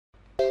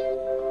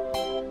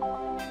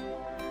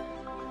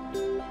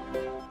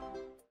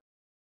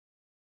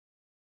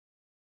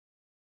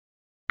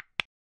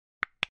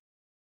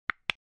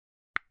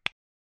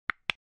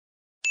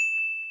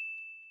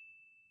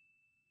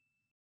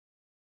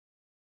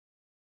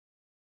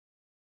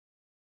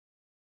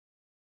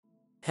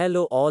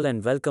Hello all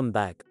and welcome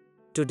back.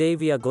 Today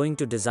we are going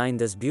to design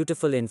this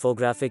beautiful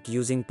infographic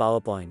using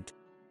PowerPoint.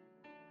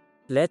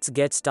 Let's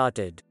get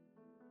started.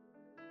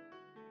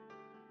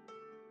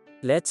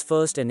 Let's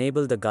first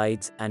enable the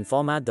guides and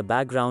format the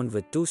background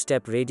with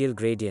two-step radial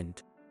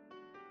gradient.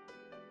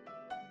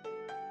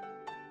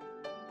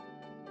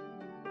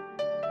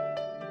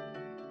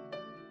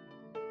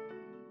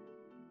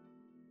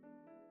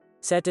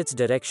 Set its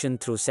direction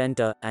through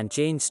center and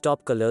change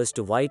stop colors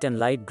to white and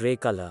light gray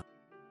color.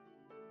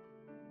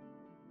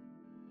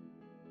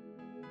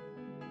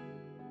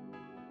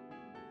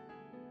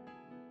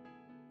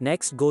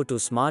 Next, go to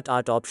Smart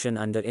Art option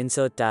under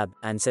Insert tab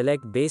and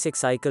select Basic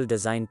Cycle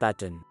Design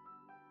Pattern.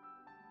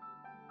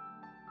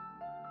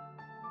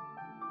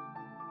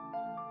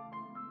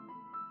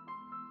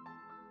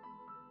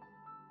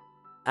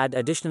 Add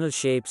additional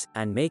shapes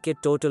and make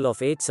it total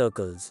of 8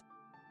 circles.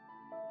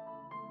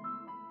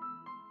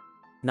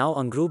 Now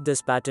ungroup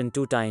this pattern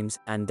 2 times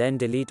and then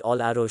delete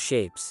all arrow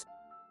shapes.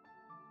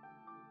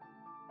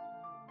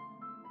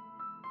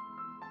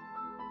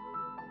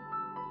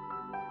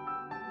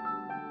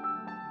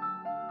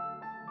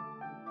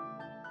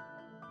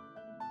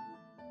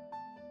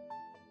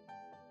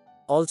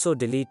 Also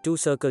delete 2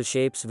 circle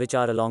shapes which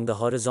are along the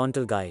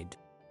horizontal guide.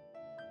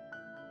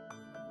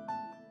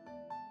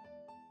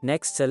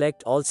 Next,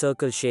 select all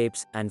circle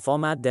shapes and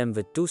format them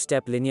with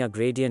two-step linear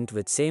gradient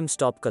with same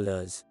stop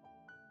colors.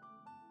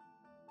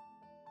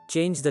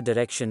 Change the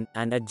direction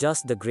and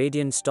adjust the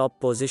gradient stop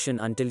position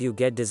until you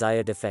get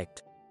desired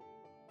effect.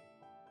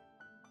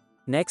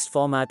 Next,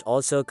 format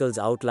all circles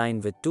outline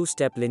with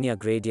two-step linear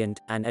gradient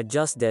and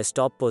adjust their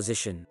stop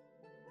position.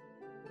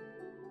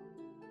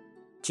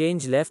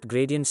 Change left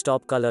gradient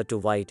stop color to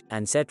white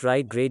and set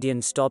right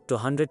gradient stop to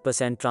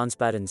 100%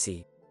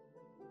 transparency.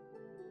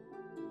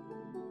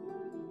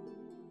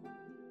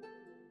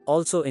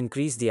 Also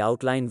increase the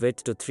outline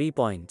width to 3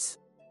 points.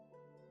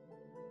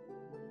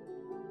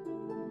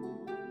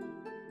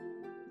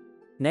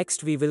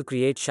 Next, we will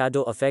create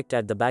shadow effect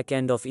at the back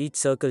end of each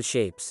circle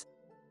shapes.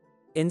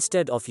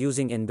 Instead of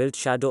using inbuilt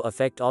shadow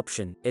effect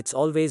option, it's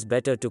always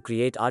better to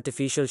create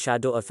artificial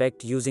shadow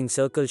effect using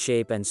circle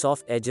shape and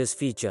soft edges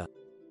feature.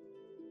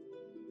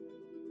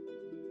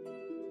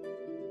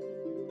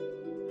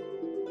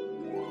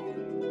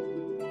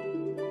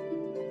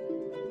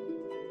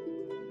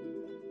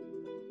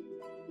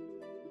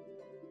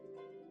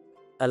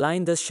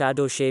 Align this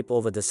shadow shape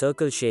over the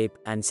circle shape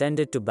and send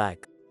it to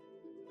back.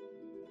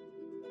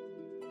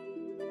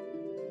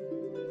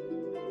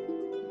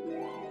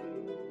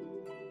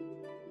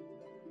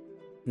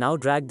 Now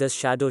drag this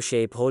shadow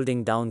shape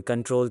holding down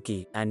Ctrl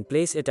key and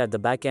place it at the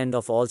back end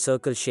of all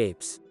circle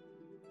shapes.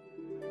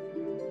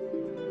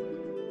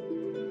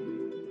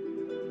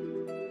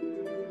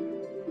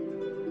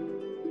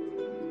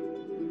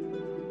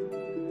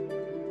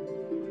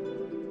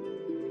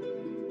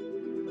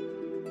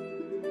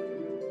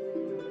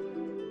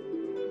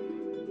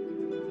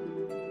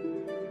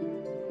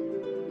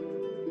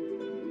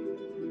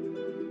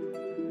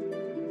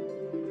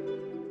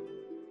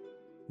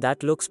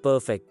 That looks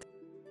perfect.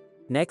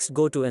 Next,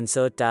 go to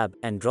Insert tab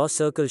and draw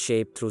circle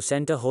shape through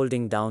center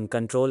holding down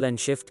Ctrl and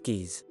Shift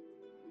keys.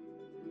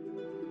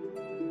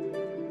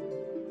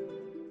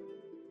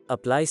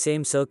 Apply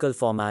same circle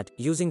format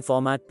using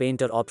Format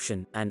Painter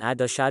option and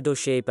add a shadow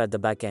shape at the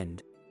back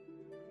end.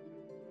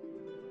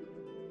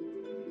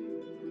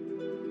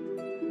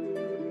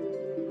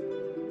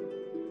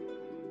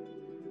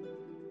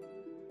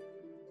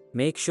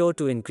 Make sure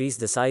to increase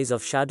the size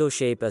of shadow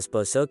shape as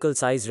per circle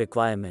size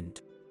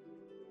requirement.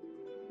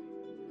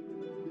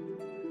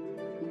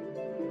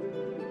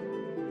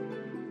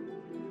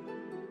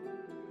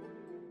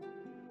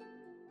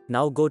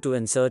 Now go to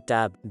Insert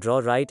tab, draw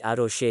right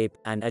arrow shape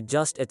and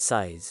adjust its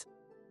size.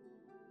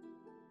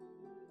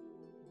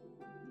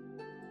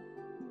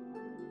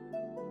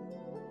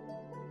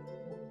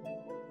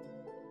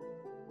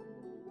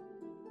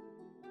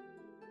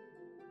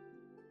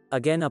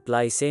 Again,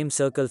 apply same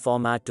circle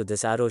format to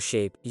this arrow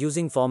shape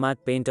using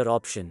Format Painter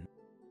option.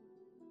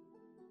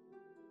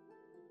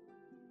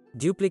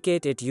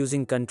 Duplicate it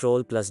using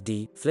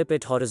Ctrl+D, flip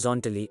it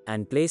horizontally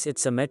and place it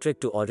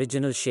symmetric to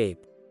original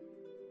shape.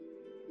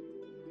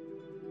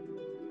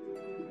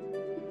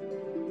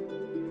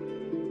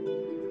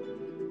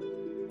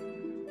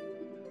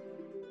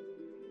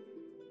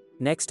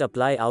 Next,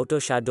 apply outer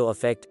shadow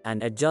effect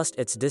and adjust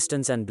its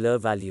distance and blur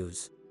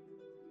values.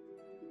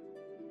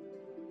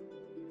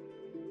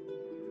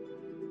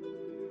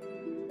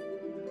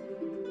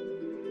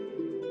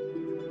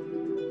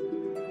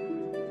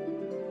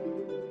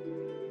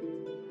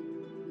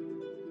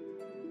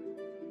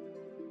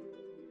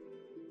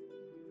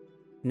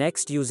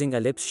 Next, using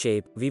ellipse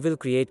shape, we will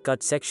create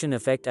cut section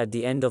effect at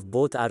the end of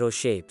both arrow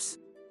shapes.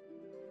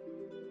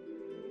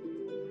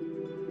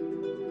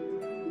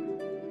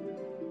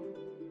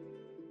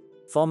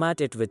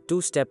 Format it with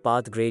two-step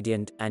path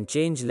gradient and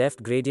change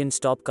left gradient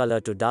stop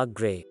color to dark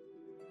gray.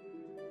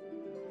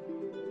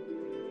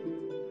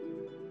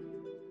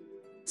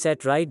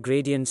 Set right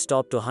gradient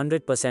stop to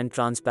 100%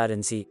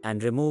 transparency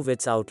and remove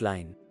its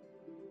outline.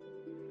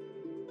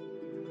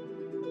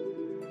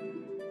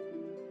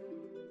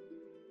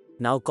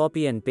 Now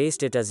copy and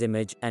paste it as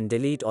image and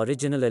delete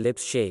original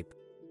ellipse shape.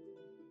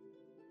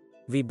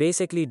 We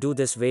basically do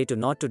this way to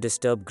not to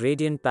disturb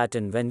gradient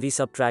pattern when we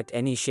subtract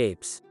any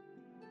shapes.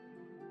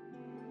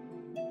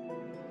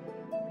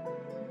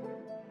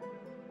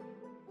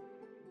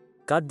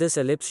 Cut this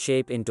ellipse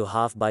shape into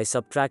half by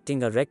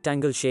subtracting a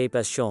rectangle shape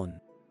as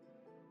shown.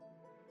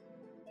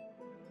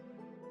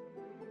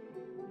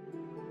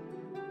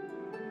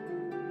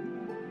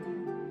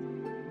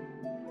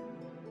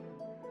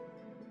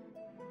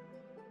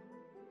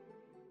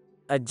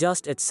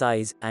 Adjust its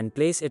size and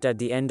place it at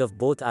the end of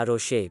both arrow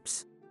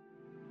shapes.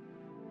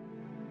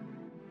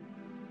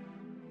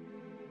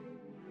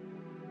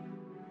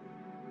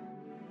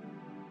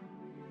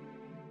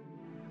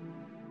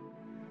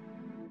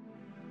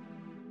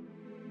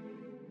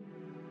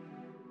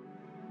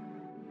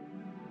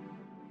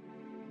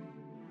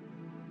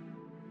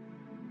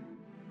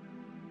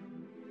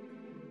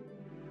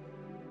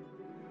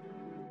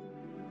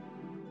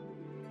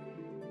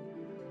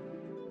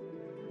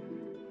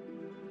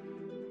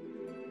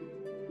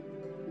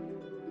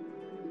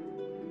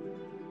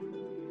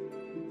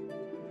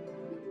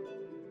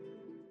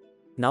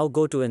 Now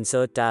go to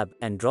Insert tab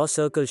and draw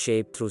circle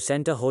shape through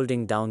center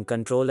holding down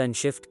Ctrl and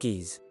Shift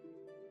keys.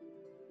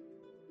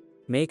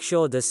 Make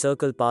sure this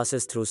circle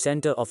passes through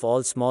center of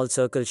all small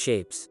circle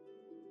shapes.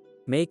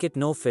 Make it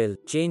no fill,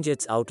 change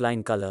its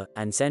outline color,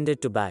 and send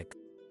it to back.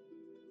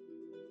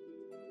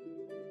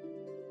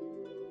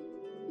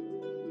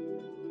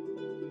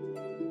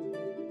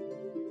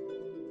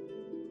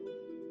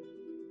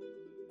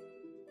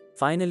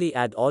 Finally,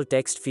 add all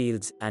text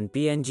fields and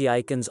PNG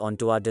icons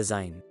onto our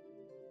design.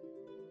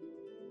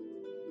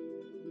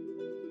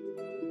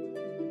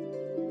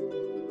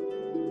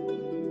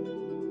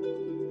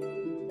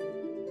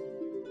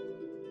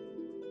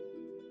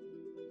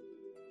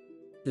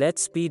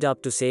 Let's speed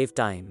up to save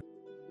time.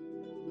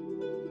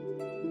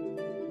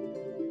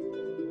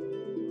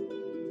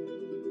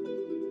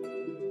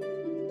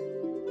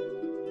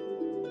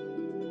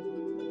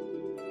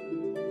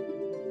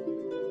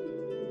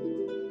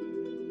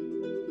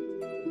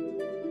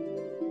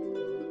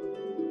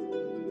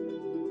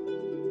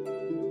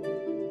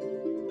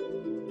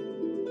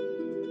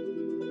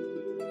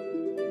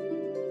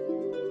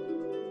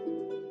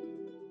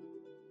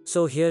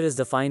 So here is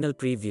the final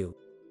preview.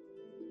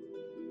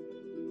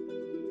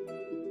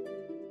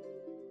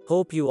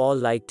 Hope you all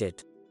liked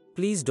it.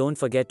 Please don't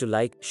forget to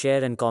like,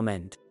 share and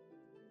comment.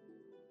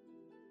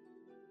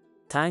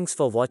 Thanks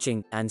for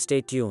watching and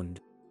stay tuned.